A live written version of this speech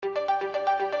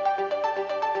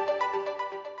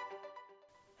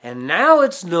And now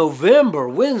it's November,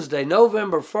 Wednesday,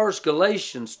 November 1st,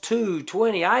 Galatians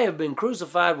 2:20. I have been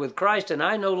crucified with Christ, and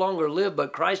I no longer live,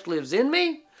 but Christ lives in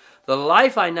me. The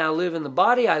life I now live in the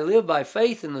body, I live by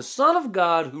faith in the Son of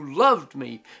God who loved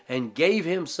me and gave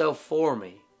himself for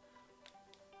me.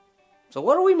 So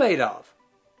what are we made of?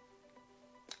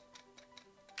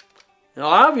 Now,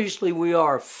 obviously, we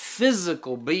are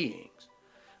physical beings,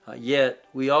 yet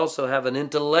we also have an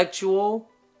intellectual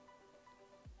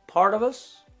part of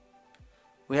us.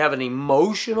 We have an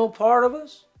emotional part of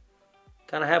us,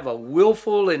 kind of have a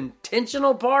willful,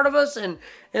 intentional part of us, and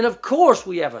of course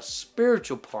we have a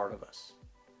spiritual part of us.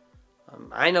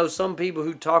 I know some people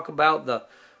who talk about the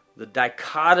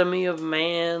dichotomy of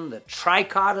man, the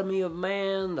trichotomy of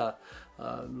man, the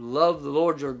love the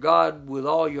Lord your God with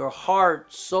all your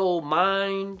heart, soul,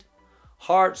 mind,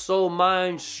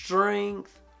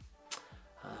 strength.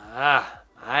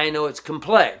 I know it's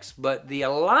complex, but the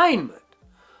alignment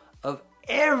of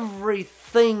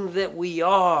everything that we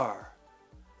are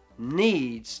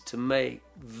needs to make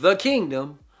the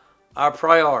kingdom our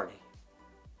priority.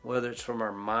 Whether it's from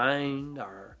our mind,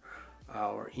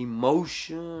 our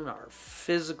emotion, our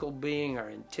physical being, our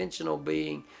intentional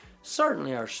being,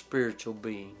 certainly our spiritual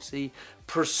being. See,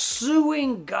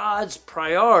 pursuing God's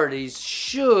priorities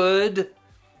should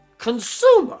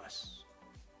consume us.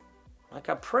 Like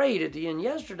I prayed at the end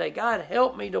yesterday, God,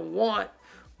 help me to want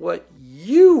what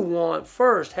you want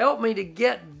first. Help me to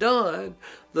get done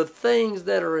the things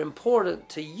that are important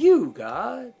to you,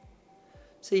 God.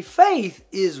 See, faith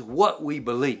is what we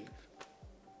believe.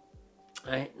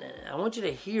 I want you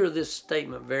to hear this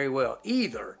statement very well.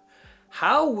 Either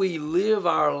how we live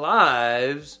our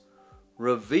lives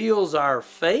reveals our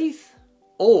faith,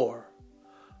 or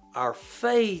our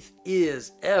faith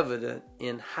is evident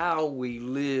in how we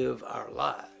live our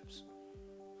lives.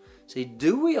 See,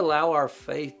 do we allow our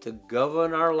faith to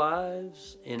govern our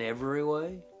lives in every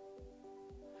way?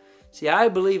 See, I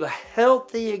believe a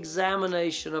healthy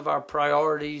examination of our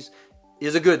priorities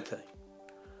is a good thing.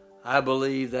 I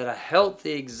believe that a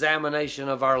healthy examination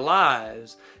of our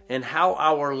lives and how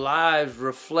our lives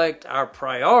reflect our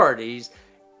priorities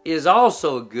is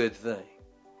also a good thing.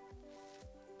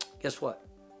 Guess what?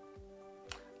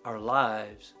 Our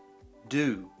lives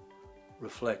do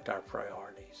reflect our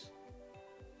priorities.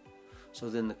 So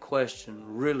then the question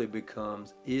really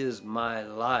becomes, is my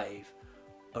life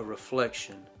a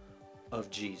reflection of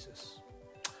Jesus?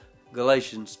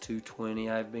 Galatians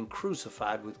 2:20, I have been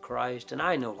crucified with Christ, and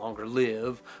I no longer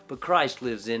live, but Christ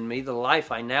lives in me. The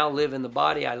life I now live in the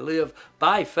body, I live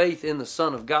by faith in the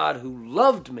Son of God who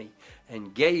loved me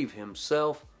and gave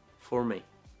himself for me.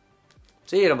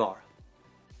 See you tomorrow.